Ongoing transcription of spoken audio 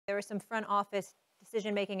There was some front office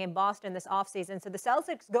decision-making in Boston this offseason. So the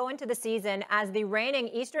Celtics go into the season as the reigning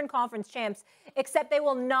Eastern Conference champs, except they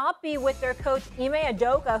will not be with their coach, Ime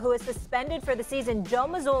Udoka, who is suspended for the season. Joe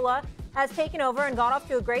Mazzulla has taken over and got off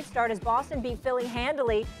to a great start as Boston beat Philly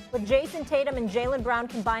handily, with Jason Tatum and Jaylen Brown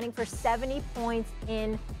combining for 70 points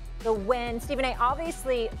in the win. Stephen A.,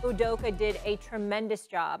 obviously Udoka did a tremendous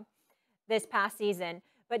job this past season.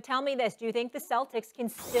 But tell me this, do you think the Celtics can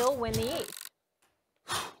still win the East?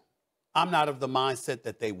 I'm not of the mindset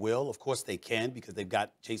that they will. Of course they can because they've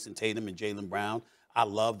got Jason Tatum and Jaylen Brown. I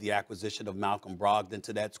love the acquisition of Malcolm Brogdon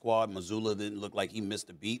to that squad. Mazzulla didn't look like he missed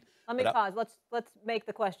a beat. Let me pause. Let's make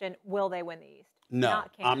the question, will they win the East? No,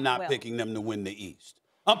 I'm not picking them to win the East.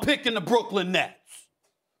 I'm picking the Brooklyn Nets.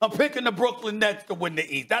 I'm picking the Brooklyn Nets to win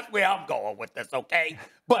the East. That's where I'm going with this, okay?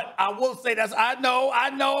 But I will say this. I know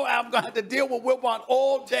I'm going to have to deal with Wilbon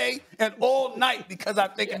all day and all night because I'm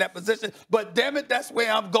taking that position. But, damn it, that's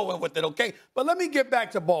where I'm going with it, okay? But let me get back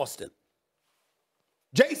to Boston.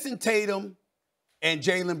 Jason Tatum and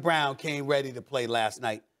Jaylen Brown came ready to play last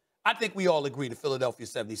night. I think we all agree the Philadelphia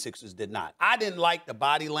 76ers did not. I didn't like the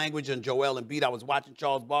body language on Joel Embiid. I was watching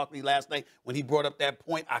Charles Barkley last night when he brought up that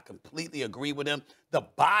point. I completely agree with him. The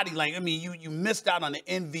body language, I mean, you missed out on the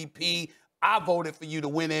MVP. I voted for you to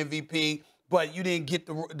win MVP, but you didn't get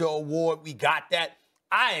the award. We got that.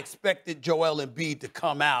 I expected Joel Embiid to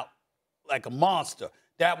come out like a monster.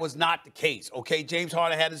 That was not the case, okay? James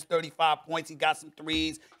Harden had his 35 points. He got some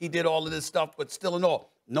threes. He did all of this stuff, but still in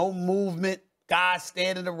all, no movement. Guys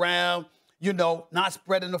standing around, you know, not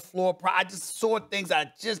spreading the floor. I just saw things I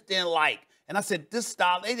just didn't like. And I said, this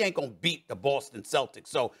style, they ain't going to beat the Boston Celtics.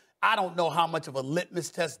 So I don't know how much of a litmus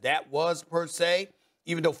test that was, per se,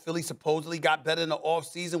 even though Philly supposedly got better in the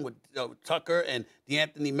offseason with Tucker and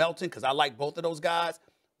DeAnthony Melton, because I like both of those guys.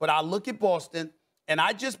 But I look at Boston, and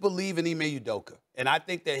I just believe in Ime Udoka. And I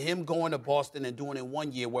think that him going to Boston and doing in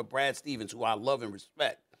 1 year what Brad Stevens, who I love and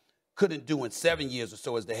respect, couldn't do in 7 years or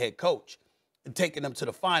so as the head coach, and taking them to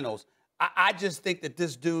the finals. I just think that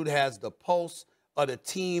this dude has the pulse of the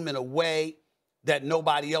team in a way that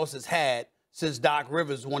nobody else has had since Doc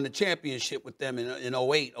Rivers won the championship with them in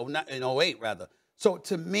 08 rather. So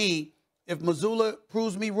to me, if Mazzulla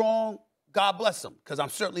proves me wrong, God bless him, because I'm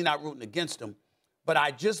certainly not rooting against him. But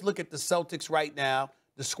I just look at the Celtics right now,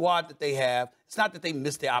 the squad that they have. It's not that they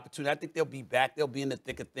missed their opportunity. I think they'll be back. They'll be in the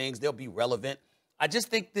thick of things. They'll be relevant. I just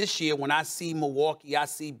think this year when I see Milwaukee, I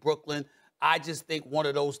see Brooklyn, I just think one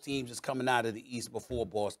of those teams is coming out of the East before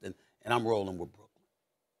Boston, and I'm rolling with Brooklyn.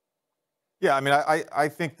 Yeah, I mean, I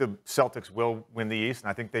think the Celtics will win the East, and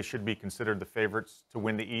I think they should be considered the favorites to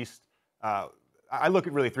win the East. I look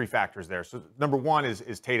at really three factors there. So number one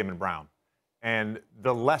is Tatum and Brown, and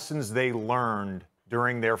the lessons they learned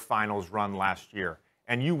during their finals run last year.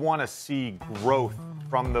 And you want to see growth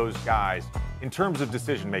from those guys in terms of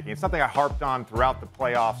decision-making. It's something I harped on throughout the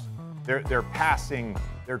playoffs. Their passing,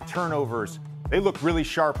 their turnovers, they looked really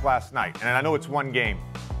sharp last night. And I know it's one game.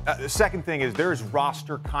 The second thing is there's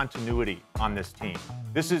roster continuity on this team.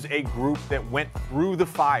 This is a group that went through the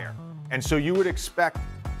fire. And so you would expect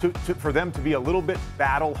for them to be a little bit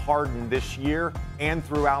battle-hardened this year and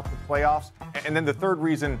throughout the playoffs. And then the third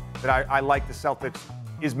reason that I like the Celtics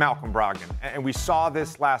is Malcolm Brogdon. And we saw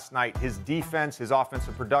this last night. His defense, his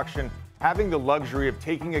offensive production, having the luxury of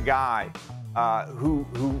taking a guy who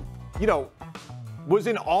you know, was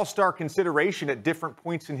in all-star consideration at different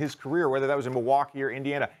points in his career, whether that was in Milwaukee or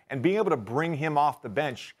Indiana, and being able to bring him off the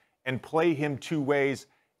bench and play him two ways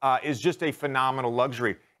is just a phenomenal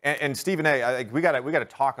luxury. And Stephen A., we got to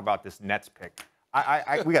talk about this Nets pick.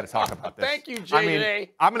 We got to talk about this. Thank you, Jay.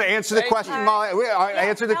 I'm going to answer the question, Molly. I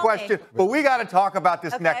answered the question, but we got to talk about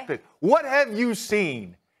this next pick. What have you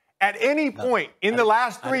seen at any point in the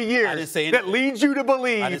last 3 years that leads you to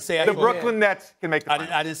believe the Brooklyn Nets can make the finals?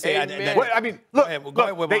 I didn't say I mean,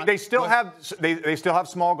 look, they still have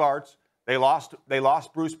small guards. They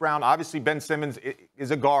lost Bruce Brown. Obviously, Ben Simmons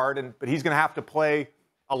is a guard, but he's going to have to play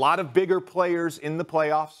a lot of bigger players in the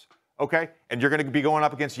playoffs, okay? And you're going to be going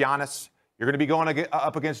up against Giannis. You're going to be going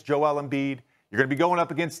up against Joel Embiid. You're going to be going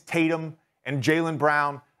up against Tatum and Jaylen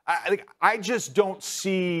Brown. I just don't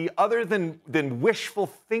see, other than wishful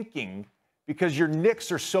thinking, because your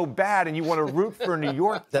Knicks are so bad and you want to root for a New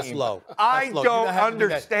York team. That's low. I don't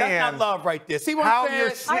understand. That's not love right there. See what I'm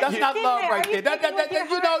saying? That's not love right there.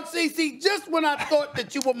 You know, see, just when I thought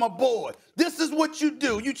that you were my boy, this is what you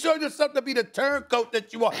do. You show yourself to be the turncoat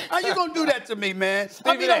that you are. How you going to do that to me, man?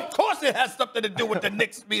 I mean, of course it has something to do with the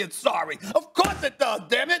Knicks being sorry. Of course it does,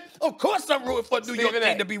 damn it. Of course I'm rooting for a New York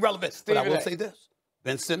team to be relevant. But I will say this.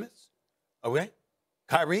 Ben Simmons, okay?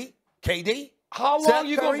 Kyrie, KD. How long are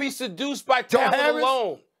you going to be seduced by talent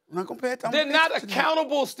alone? I'm not going to pay attention. They're not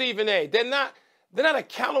accountable, Stephen A. They're not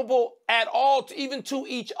accountable at all, even to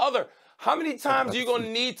each other. How many times are you going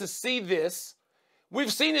to need to see this?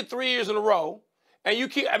 We've seen it 3 years in a row. And you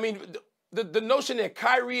keep, I mean, the notion that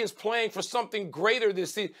Kyrie is playing for something greater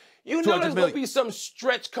this season, you know there's going to be some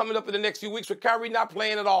stretch coming up in the next few weeks with Kyrie not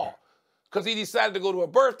playing at all because he decided to go to a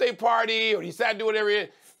birthday party or he decided to do whatever.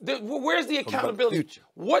 Where's the accountability?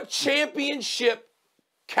 What championship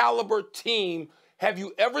caliber team have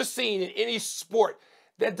you ever seen in any sport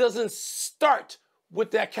that doesn't start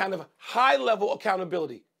with that kind of high-level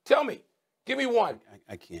accountability? Tell me. Give me one.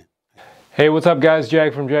 I can't. Hey, what's up, guys?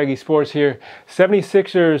 Jag from Jaggy Sports here.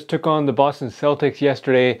 76ers took on the Boston Celtics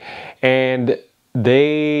yesterday, and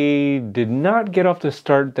they did not get off the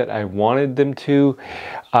start that I wanted them to.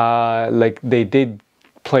 Like, they did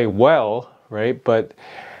play well, right? But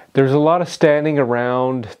there's a lot of standing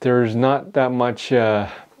around. There's not that much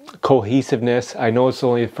cohesiveness. I know it's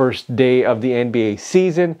only the first day of the NBA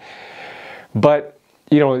season, but,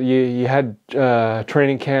 you know, you had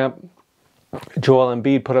training camp. Joel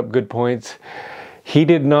Embiid put up good points. He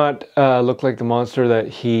did not look like the monster that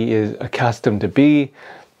he is accustomed to be.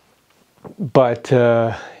 But,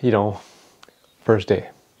 you know, first day,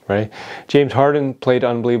 right? James Harden played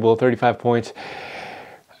unbelievable, 35 points.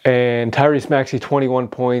 And Tyrese Maxey, 21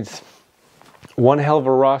 points. One hell of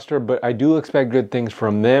a roster, but I do expect good things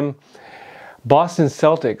from them. Boston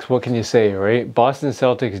Celtics, what can you say, right? Boston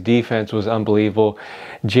Celtics defense was unbelievable.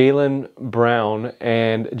 Jaylen Brown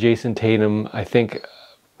and Jason Tatum, I think,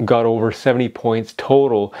 got over 70 points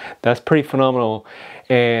total. That's pretty phenomenal.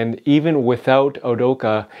 And even without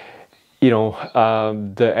Udoka, you know,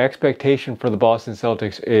 the expectation for the Boston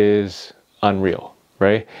Celtics is unreal,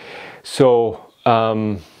 right? So,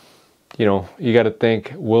 you know, you got to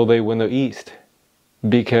think, will they win the East?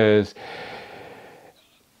 Because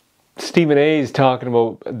Stephen A is talking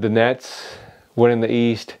about the Nets winning the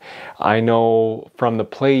East. I know from the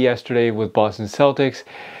play yesterday with Boston Celtics,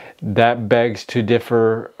 that begs to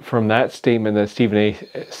differ from that statement that Stephen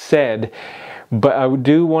A said. But I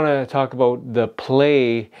do want to talk about the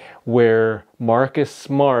play where Marcus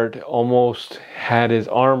Smart almost had his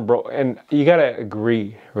arm broken. And you got to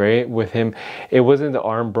agree, right, with him. It wasn't the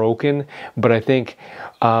arm broken, but I think,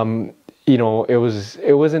 you know, it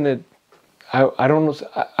wasn't a, I don't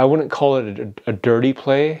know, I wouldn't call it a dirty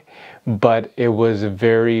play, but it was a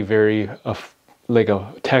very, very, like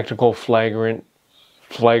a technical flagrant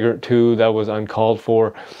 2 that was uncalled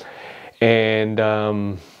for. And,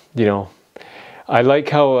 you know, I like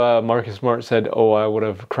how Marcus Smart said, oh, I would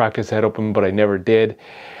have cracked his head open, but I never did.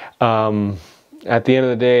 At the end of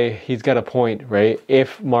the day, he's got a point, right?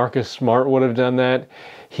 If Marcus Smart would have done that,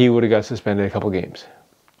 he would have got suspended a couple games.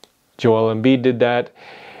 Joel Embiid did that,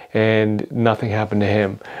 and nothing happened to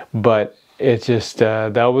him. But it's just,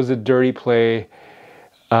 that was a dirty play.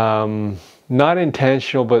 Not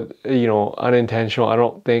intentional, but, you know, unintentional. I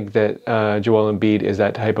don't think that Joel Embiid is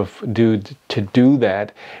that type of dude to do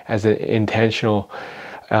that as an intentional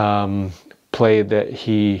play that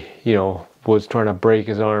he, you know, was trying to break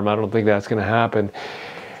his arm. I don't think that's going to happen.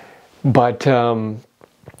 But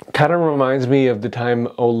kind of reminds me of the time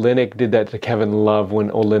Olynyk did that to Kevin Love when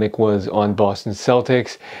Olynyk was on Boston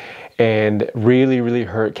Celtics. And really, really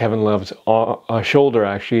hurt Kevin Love's shoulder,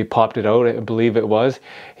 actually. Popped it out, I believe it was.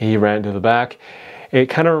 He ran to the back. It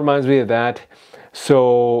kind of reminds me of that.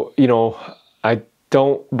 So, you know, I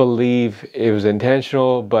don't believe it was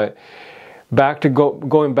intentional, but back to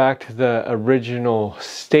going back to the original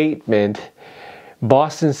statement,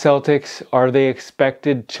 Boston Celtics, are they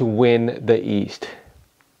expected to win the East?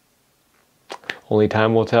 Only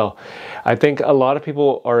time will tell. I think a lot of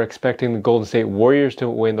people are expecting the Golden State Warriors to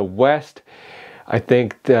win the West. I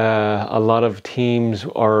think a lot of teams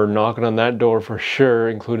are knocking on that door for sure,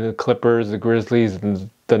 including the Clippers, the Grizzlies, and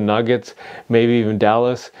the Nuggets, maybe even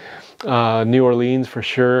Dallas, New Orleans for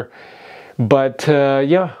sure. But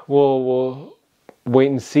yeah, we'll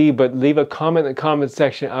wait and see. But leave a comment in the comment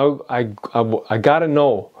section. I gotta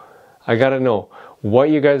know. I gotta know what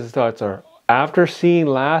you guys' thoughts are after seeing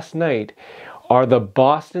last night. Are the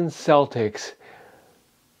Boston Celtics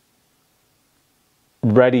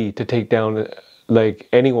ready to take down like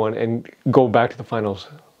anyone and go back to the finals,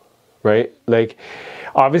 right? Like,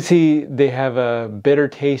 obviously they have a bitter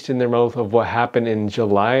taste in their mouth of what happened in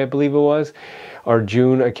July, I believe it was, or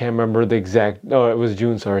June. I can't remember the exact. No, it was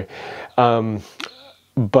June. Sorry.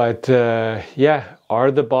 But yeah, are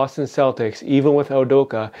the Boston Celtics, even with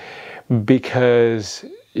Udoka, because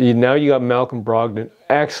now you got Malcolm Brogdon,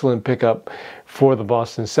 excellent pickup for the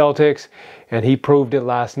Boston Celtics, and he proved it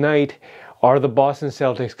last night. Are the Boston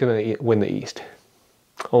Celtics going to win the East?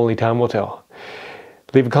 Only time will tell.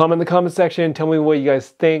 Leave a comment in the comment section. Tell me what you guys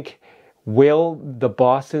think. Will the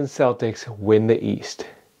Boston Celtics win the East?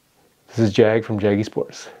 This is Jag from Jaggy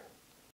Sports.